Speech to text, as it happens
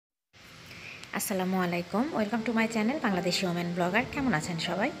Assalamualaikum, welcome to my channel Bangladeshi women blogger. কেমন আছেন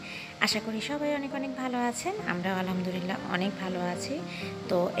সবাই? আশা করি সবাই অনেক অনেক ভালো আছেন। আমরাও আলহামদুলিল্লাহ অনেক ভালো আছি।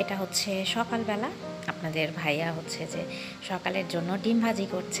 তো এটা হচ্ছে সকালবেলা, আপনাদের ভাইয়া হচ্ছে যে সকালের জন্য ডিম ভাজি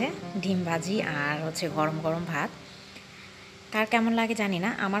করছে। ডিম ভাজি আর হচ্ছে গরম গরম ভাত। কার কেমন লাগে জানি না,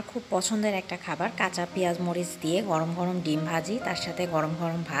 আমার খুব পছন্দের একটা খাবার। কাঁচা পেঁয়াজ মরিচ দিয়ে গরম গরম ডিম ভাজি, তার সাথে গরম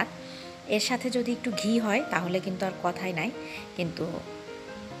গরম ভাত। এর সাথে যদি একটু ঘি হয় তাহলে কিন্তু আর কথাই নাই। কিন্তু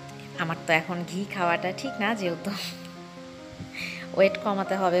আমার তো এখন ঘি খাওয়াটা ঠিক না, যেহেতু ওয়েট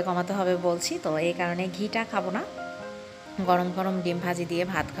কমাতে হবে বলছি, তো এই কারণে ঘিটা খাবো না। গরম গরম ডিম ভাজি দিয়ে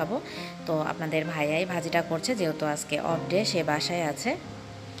ভাত খাবো। তো আপনাদের ভাইয়াই ভাজিটা করছে, যেহেতু আজকে অফ ডে, সে বাসায় আছে।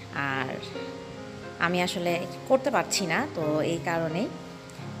 আর আমি আসলে করতে পারছি না, তো এই কারণেই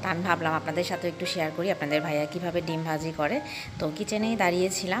তা আমি ভাবলাম আপনাদের সাথে একটু শেয়ার করি আপনাদের ভাইয়া কিভাবে ডিম ভাজি করে। তো কিচেনেই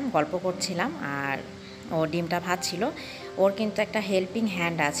দাঁড়িয়েছিলাম, গল্প করছিলাম, আর ও ডিমটা ভাজছিল। ওর কিন্তু একটা হেল্পিং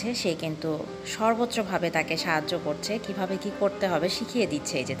হ্যান্ড আছে, সে কিন্তু সর্বোচ্চভাবে তাকে সাহায্য করছে, কিভাবে কি করতে হবে শিখিয়ে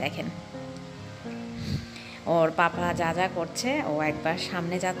দিচ্ছে। এই যে দেখেন, ওর পাপা যা যা করছে, ও একবার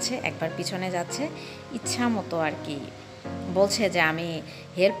সামনে যাচ্ছে একবার পিছনে যাচ্ছে, ইচ্ছা মতো আর কি বলছে যে আমি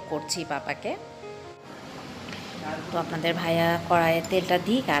হেল্প করছি পাপাকে। তো আপনাদের ভাইয়া কড়াইয়ে তেলটা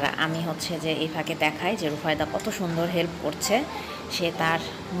দিক, আর আমি হচ্ছে যে এই ফাঁকে দেখাই যে রুফায়দা কত সুন্দর হেল্প করছে। সে তার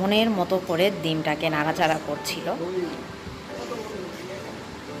মনের মতো করে ডিমটাকে নাড়াচাড়া করছিল।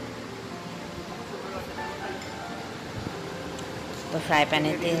 তো ফ্রাই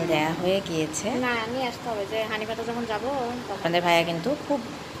প্যানে তেল দেওয়া হয়ে গিয়েছে। না নিয়ে আসতে হবে, যে হানিপাটা যখন যাবো আপনাদের ভাইয়া কিন্তু খুব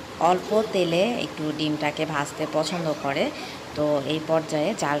অল্প তেলে একটু ডিমটাকে ভাজতে পছন্দ করে। তো এই পর্যায়ে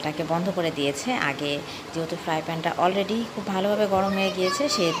জালটাকে বন্ধ করে দিয়েছে। আগে যেহেতু ফ্রাই প্যানটা অলরেডি খুব ভালোভাবে গরম হয়ে গিয়েছে,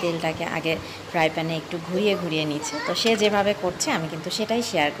 সে তেলটাকে আগে ফ্রাই প্যানে একটু ঘুরিয়ে ঘুরিয়ে নিচ্ছে। তো সে যেভাবে করছে আমি কিন্তু সেটাই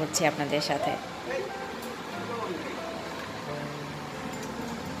শেয়ার করছি আপনাদের সাথে।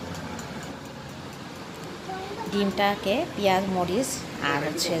 ডিমটাকে পেঁয়াজ মরিচ আর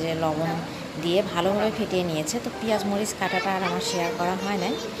হচ্ছে যে লবণ দিয়ে ভালোভাবে ফেটিয়ে নিয়েছে। তো পেঁয়াজ মরিচ কাটাটা আর আমার শেয়ার করা হয়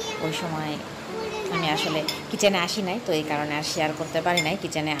নাই, ওই সময় আমি আসলে কিচেনে আসি নাই, তো এই কারণে আর শেয়ার করতে পারি নাই।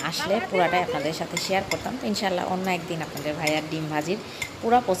 কিচেনে আসলে পুরাটাই আপনাদের সাথে শেয়ার করতাম। তো ইনশাল্লাহ অন্য একদিন আপনাদের ভাইয়ার ডিম ভাজির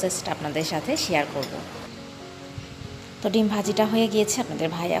পুরো প্রসেসটা আপনাদের সাথে শেয়ার করব। তো ডিম ভাজিটা হয়ে গিয়েছে, আপনাদের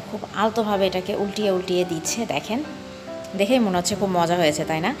ভাইয়া খুব আলতোভাবে এটাকে উল্টিয়ে উল্টিয়ে দিচ্ছে। দেখেন, দেখেই মনে হচ্ছে খুব মজা হয়েছে,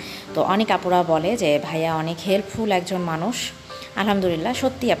 তাই না? তো অনেক আপুরা বলে যে ভাইয়া অনেক হেল্পফুল একজন মানুষ। আলহামদুলিল্লাহ,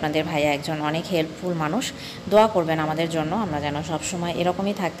 সত্যি আপনাদের ভাইয়া একজন অনেক হেল্পফুল মানুষ। দোয়া করবেন আমাদের জন্য, আমরা যেন সবসময়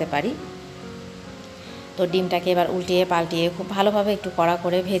এরকমই থাকতে পারি। তো ডিমটাকে এবার উল্টিয়ে পাল্টিয়ে খুব ভালোভাবে একটু কড়া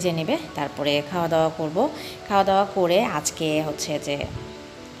করে ভেজে নেবে, তারপরে খাওয়া দাওয়া করব। খাওয়া দাওয়া করে আজকে হচ্ছে যে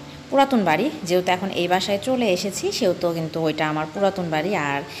পুরাতন বাড়ি, যেহেতু এখন এই বাসায় চলে এসেছি, সেহেতু কিন্তু ওইটা আমার পুরাতন বাড়ি।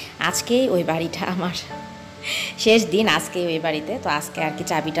 আর আজকেই ওই বাড়িটা আমার শেষ দিন, আজকেই ওই বাড়িতে। তো আজকে আর কি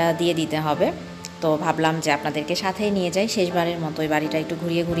চাবিটা দিয়ে দিতে হবে। তো ভাবলাম যে আপনাদেরকে সাথেই নিয়ে যাই, শেষবারের মতো ওই বাড়িটা একটু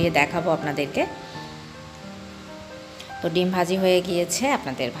ঘুরিয়ে ঘুরিয়ে দেখাবো আপনাদেরকে। তো ডিম ভাজি হয়ে গিয়েছে,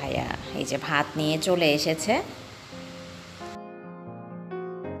 আপনাদের ভাইয়া এই যে ভাত নিয়ে চলে এসেছে।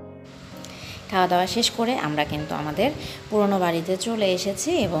 খাওয়া দাওয়া শেষ করে আমরা কিন্তু আমাদের পুরনো বাড়িতে চলে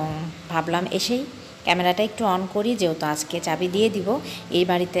এসেছি, এবং ভাবলাম এসেই ক্যামেরাটা একটু অন করি, যেহেতু আজকে চাবি দিয়ে দিব। এই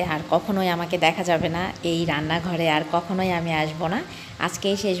বাড়িতে আর কখনোই আমাকে দেখা যাবে না, এই রান্নাঘরে আর কখনোই আমি আসবো না।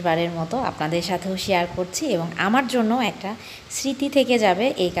 আজকেই শেষবারের মতো আপনাদের সাথেও শেয়ার করছি, এবং আমার জন্য একটা স্মৃতি থেকে যাবে,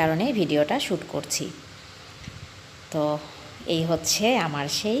 এই কারণে ভিডিওটা শ্যুট করছি। তো এই হচ্ছে আমার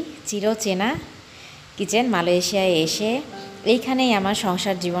সেই চিরচেনা কিচেন। মালয়েশিয়ায় এসে এইখানেই আমার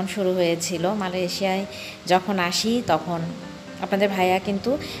সংসার জীবন শুরু হয়েছিল। মালয়েশিয়ায় যখন আসি তখন আপনাদের ভাইয়া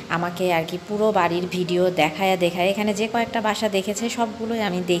কিন্তু আমাকে আর কি পুরো বাড়ির ভিডিও দেখায় এখানে যে কয়েকটা বাসা দেখেছে সবগুলোই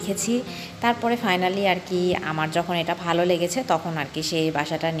আমি দেখেছি। তারপরে ফাইনালি আর কি আমার যখন এটা ভালো লেগেছে তখন আর কি সেই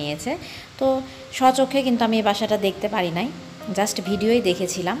বাসাটা নিয়েছে। তো স্বচক্ষে কিন্তু আমি এই বাসাটা দেখতে পারি নাই, জাস্ট ভিডিওই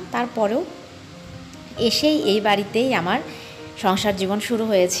দেখেছিলাম। তারপরেও এসেই এই বাড়িতেই আমার সংসার জীবন শুরু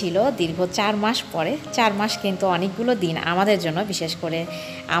হয়েছিল দীর্ঘ 4 মাস পরে। 4 মাস কিন্তু অনেকগুলো দিন আমাদের জন্য, বিশেষ করে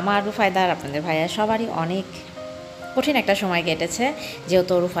আমার, রুফায়দার, আপনাদের ভাইয়া সবারই অনেক কঠিন একটা সময় কেটেছে,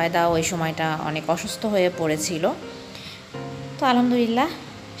 যেহেতু রুফায়দা ওই সময়টা অনেক অসুস্থ হয়ে পড়েছিল। তো আলহামদুলিল্লাহ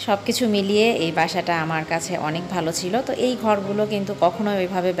সব কিছু মিলিয়ে এই বাসাটা আমার কাছে অনেক ভালো ছিল। তো এই ঘরগুলো কিন্তু কখনোই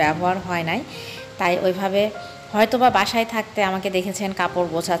ওইভাবে ব্যবহার হয় নাই, তাই ওইভাবে হয়তো বা বাসায় থাকতে আমাকে দেখেছেন কাপড়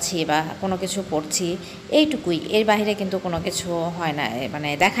গোছাচ্ছি বা কোনো কিছু করছি, এইটুকুই। এর বাইরে কিন্তু কোনো কিছু হয় না, মানে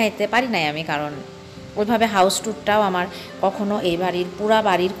দেখাইতে পারি নাই আমি, কারণ ওইভাবে হাউস ট্যুরটাও আমার কখনো এই বাড়ির পুরা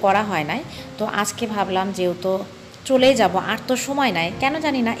বাড়ির করা হয় নাই। তো আজকে ভাবলাম যেহেতু চলেই যাব, আর তো সময় নাই, কেন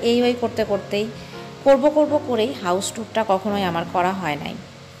জানি না এই করতে করতেই করব করেই হাউস ট্যুরটা কখনোই আমার করা হয় নাই।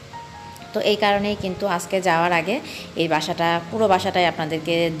 তো এই কারণেই কিন্তু আজকে যাওয়ার আগে এই বাসাটা পুরো বাসাটাই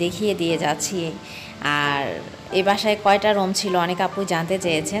আপনাদেরকে দেখিয়ে দিয়ে যাচ্ছি। আর এই বাসায় কয়টা রুম ছিল অনেক আপু জানতে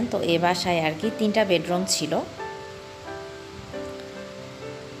চেয়েছেন। তো এই বাসায় আর কি 3টা বেডরুম ছিল।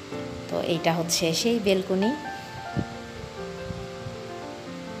 তো এইটা হচ্ছে সেই বেলকনি।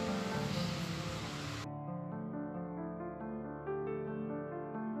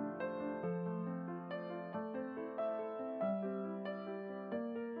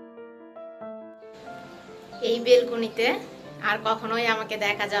 এই বেলকনিতে আর কখনোই আমাকে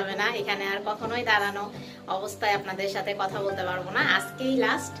দেখা যাবে না, এখানে আর কখনোই দাঁড়ানো অবস্থায় আপনাদের সাথে কথা বলতে পারবো না। আজকেই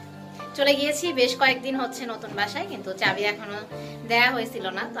লাস্ট। চলে গিয়েছি বেশ কয়েকদিন হচ্ছে নতুন বাসায়, কিন্তু চাবি এখনো দেয়া হয়েছিল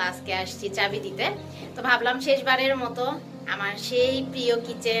না। তো আজকে আসছি চাবি দিতে। তো ভাবলাম শেষবারের মতো আমার সেই প্রিয়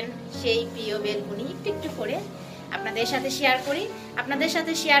কিচেন, সেই প্রিয় বেলকনি একটু একটু করে আপনাদের সাথে শেয়ার করি। আপনাদের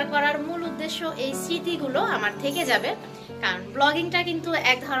সাথে শেয়ার করার মূল উদ্দেশ্য এই স্মৃতিগুলো আমার থেকে যাবে, কারণ ব্লগিংটা কিন্তু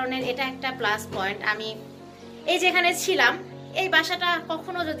এক ধরনের, এটা একটা প্লাস পয়েন্ট। আমি এই যেখানে ছিলাম এই বাসাটা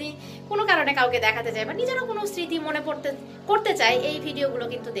কখনো যদি কোনো কারণে কাউকে দেখাতে চাই বা নিজেরও কোনো স্মৃতি মনে করতে চাই, এই ভিডিওগুলো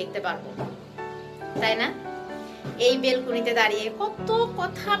কিন্তু দেখতে পারবো, তাই না? এই বেলকনিতে দাঁড়িয়ে কত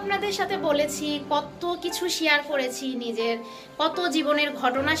কথা আপনাদের সাথে বলেছি, কত কিছু শেয়ার করেছি, নিজের কত জীবনের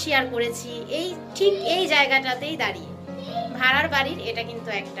ঘটনা শেয়ার করেছি এই ঠিক এই জায়গাটাতেই দাঁড়িয়ে। ভাড়ার বাড়ির এটা কিন্তু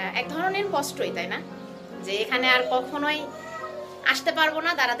এক ধরনের কষ্টই, তাই না? যে এখানে আর কখনোই আসতে পারবো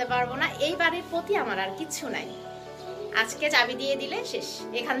না, দাঁড়াতে পারবো না। এই বাড়ির প্রতি আমার আর কিচ্ছু নাই। আজকে চাবি দিয়ে দিলে শেষ।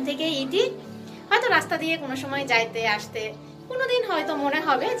 এখান থেকে ইতি হয়তো রাস্তা দিয়ে কোনো সময় যাইতে আসতে কোনোদিন হয়তো মনে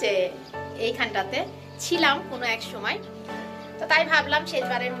হবে যে এইখানটাতে ছিলাম কোনো এক সময়। তো তাই ভাবলাম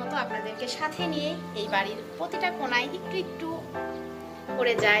শেষবারের মতো আপনাদেরকে সাথে নিয়ে এই বাড়ির প্রতিটা কোণায় একটু একটু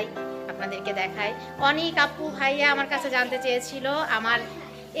করে যাই, আপনাদেরকে দেখাই। অনেক আপু ভাইয়া আমার কাছে জানতে চেয়েছিল আমার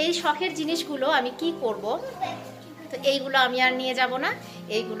এই শখের জিনিসগুলো আমি কি করব। তো এইগুলো আমি আর নিয়ে যাব না,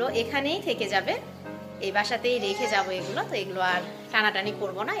 এইগুলো এখানেই থেকে যাবে, এই বাসাতেই রেখে যাব এগুলো। তো এগুলো আর টানাটানি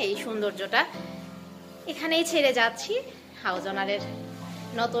করব না, এই সৌন্দর্যটা এখানেই ছেড়ে যাচ্ছি। হাউস ওনারের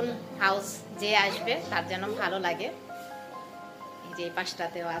নতুন হাউস যে আসবে তার যেন ভালো লাগে। এই যে এই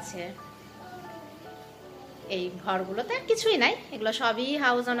পাশটাতেও আছে, এই ঘরগুলোতে আর কিছুই নাই, এগুলো সবই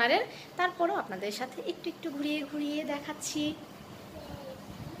হাউস ওনারের। তারপরেও আপনাদের সাথে একটু একটু ঘুরিয়ে ঘুরিয়ে দেখাচ্ছি।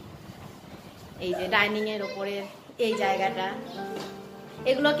 এই যে ডাইনিং এর উপরের এই জায়গাটা,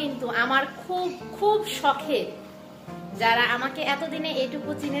 এগুলো কিন্তু আমার খুব খুব শখের। যারা আমাকে এতদিনে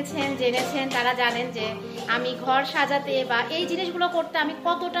এটুকু চিনেছেন জেনেছেন তারা জানেন যে আমি ঘর সাজাতে বা এই জিনিসগুলো করতে আমি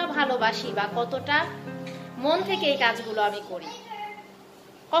কতটা ভালোবাসি বা কতটা মন থেকে এই কাজগুলো আমি করি।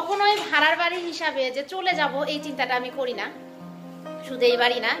 কখনোই ভাড়ার বাড়ি হিসাবে যে চলে যাব এই চিন্তাটা আমি করি না। শুধু এই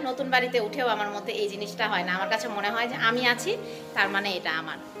বাড়ি না, নতুন বাড়িতে উঠেও আমার মধ্যে এই জিনিসটা হয় না। আমার কাছে মনে হয় যে আমি আছি তার মানে এটা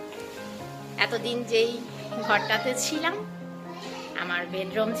আমার। এতদিন যেই ঘরটাতে ছিলাম, আমার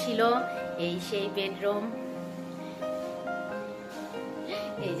বেডরুম ছিল, এই সেই বেডরুম,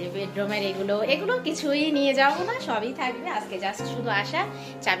 এই যে বেডরুমের এগুলো কিছুই নিয়ে যাব না, সবই থাকবে। আজকে জাস্ট শুধু আসা,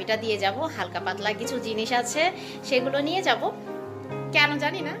 চাবিটা দিয়ে যাব। হালকা পাতলা কিছু জিনিস আছে সেগুলো নিয়ে যাব, কেন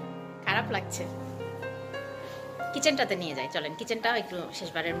জানি না, খারাপ লাগছে। কিচেনটাতে নিয়ে যাই, চলেন কিচেনটাও একটু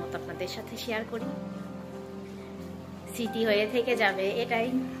শেষবারের মতো আপনাদের সাথে শেয়ার করি, স্মৃতি হয়ে থেকে যাবে এটাই।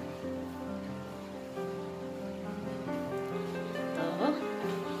 তো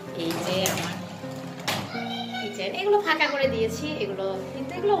এই যে আমার কিচেন, এগুলো ফাঁকা করে দিয়েছি, এগুলো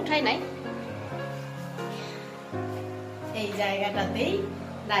কিন্তু এগুলো উঠাই নাই। এই জায়গাটাতেই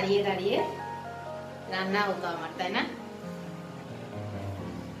দাঁড়িয়ে দাঁড়িয়ে রান্না হতো আমার, তাই না?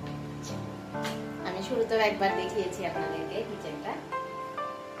 আমি শুরুতেও একবার দেখিয়েছি আপনাদেরকে কিচেনটা,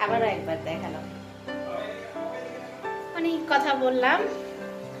 আবারও একবার দেখালাম। অনেক কথা বললাম,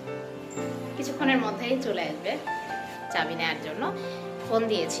 কিছুক্ষণের মধ্যেই চলে আসবে চাবি নেওয়ার জন্য। ফোন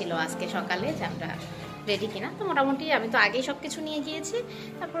দিয়েছিল আজকে সকালে যে আমরা রেডি কিনা। তো মোটামুটি আমি তো আগেই সব কিছু নিয়ে গিয়েছি,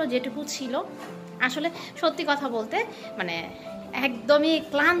 তারপরে যেটুকু ছিল। আসলে সত্যি কথা বলতে মানে একদমই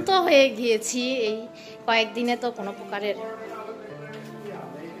ক্লান্ত হয়ে গিয়েছি এই কয়েকদিনে। তো কোনো প্রকারের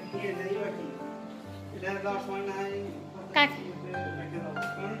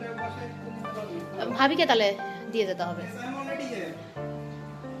ভাবিকে তাহলে দিয়ে যেতে হবে।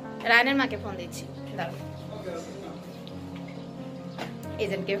 রায়নের মাকে ফোন দিচ্ছি, দাঁড়াও।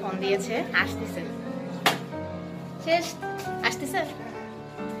 এজেন্টকে ফোন দিয়েছে, আসতেছে, শেষ আসতেছে।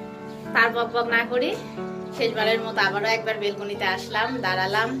 তার বকবক না করি, শেষবারের মতো আবারও একবার বেলকনিতে আসলাম,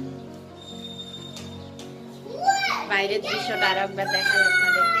 দাঁড়ালাম। বাইরের দৃশ্যটা আরো একবার দেখাই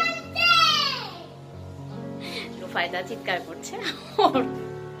আপনাদেরকে। রুফায়দা চিৎকার করছে।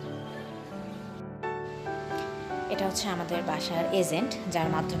 এটা হচ্ছে আমাদের বাসার এজেন্ট, যার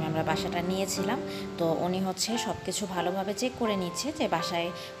মাধ্যমে আমরা বাসাটা নিয়েছিলাম। তো উনি হচ্ছে সব কিছু ভালোভাবে চেক করে নিচ্ছে যে বাসায়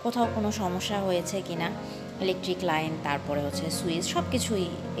কোথাও কোনো সমস্যা হয়েছে কিনা, ইলেকট্রিক লাইন, তারপরে হচ্ছে সুইচ, সব কিছুই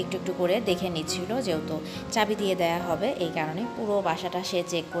একটু একটু করে দেখে নিচ্ছিল। যেহেতু চাবি দিয়ে দেয়া হবে, এই কারণে পুরো বাসাটা সে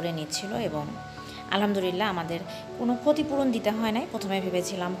চেক করে নিচ্ছিল। এবং আলহামদুলিল্লাহ আমাদের কোনো ক্ষতিপূরণ দিতে হয় নাই। প্রথমে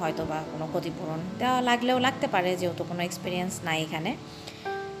ভেবেছিলাম হয়তো বা কোনো ক্ষতিপূরণ দেওয়া লাগলেও লাগতে পারে, যেহেতু কোনো এক্সপিরিয়েন্স নাই এখানে,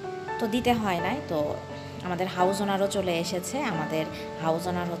 তো দিতে হয় নাই। তো আমাদের হাউস ওনারও চলে এসেছে। আমাদের হাউস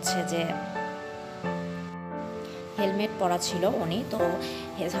ওনার হচ্ছে যে হেলমেট পরা ছিল উনি, তো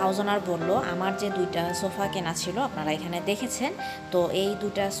হাউস ওনার বললো আমার যে 2টা সোফা কেনা ছিল আপনারা এখানে দেখেছেন, তো এই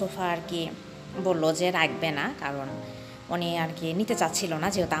 2টা সোফা আর কি বললো যে রাখবে না, কারণ উনি আর কি নিতে চাচ্ছিল না,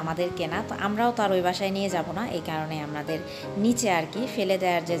 যেহেতু আমাদের কেনা। তো আমরাও তো আর ওই বাসায় নিয়ে যাব না, এই কারণে আমাদের নিচে আর কি ফেলে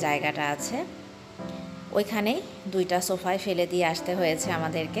দেওয়ার যে জায়গাটা আছে ওইখানেই 2টা সোফায় ফেলে দিয়ে আসতে হয়েছে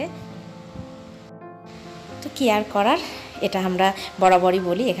আমাদেরকে। তো কি আর করার, এটা আমরা বরাবরই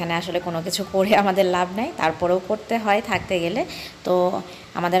বলি, এখানে আসলে কোনো কিছু করে আমাদের লাভ নাই, তারপরেও করতে হয় থাকতে গেলে। তো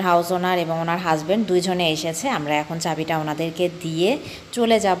আমাদের হাউস ওনার এবং ওনার হাজব্যান্ড দুইজনে এসেছে, আমরা এখন চাবিটা ওনাদেরকে দিয়ে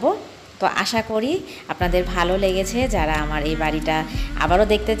চলে যাব। তো আশা করি আপনাদের ভালো লেগেছে। যারা আমার এই বাড়িটা আবারও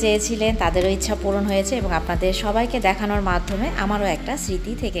দেখতে চেয়েছিলেন তাদেরও ইচ্ছা পূরণ হয়েছে, এবং আপনাদের সবাইকে দেখানোর মাধ্যমে আমারও একটা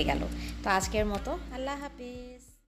স্মৃতি থেকে গেল। তো আজকের মতো আল্লাহ হাফিজ।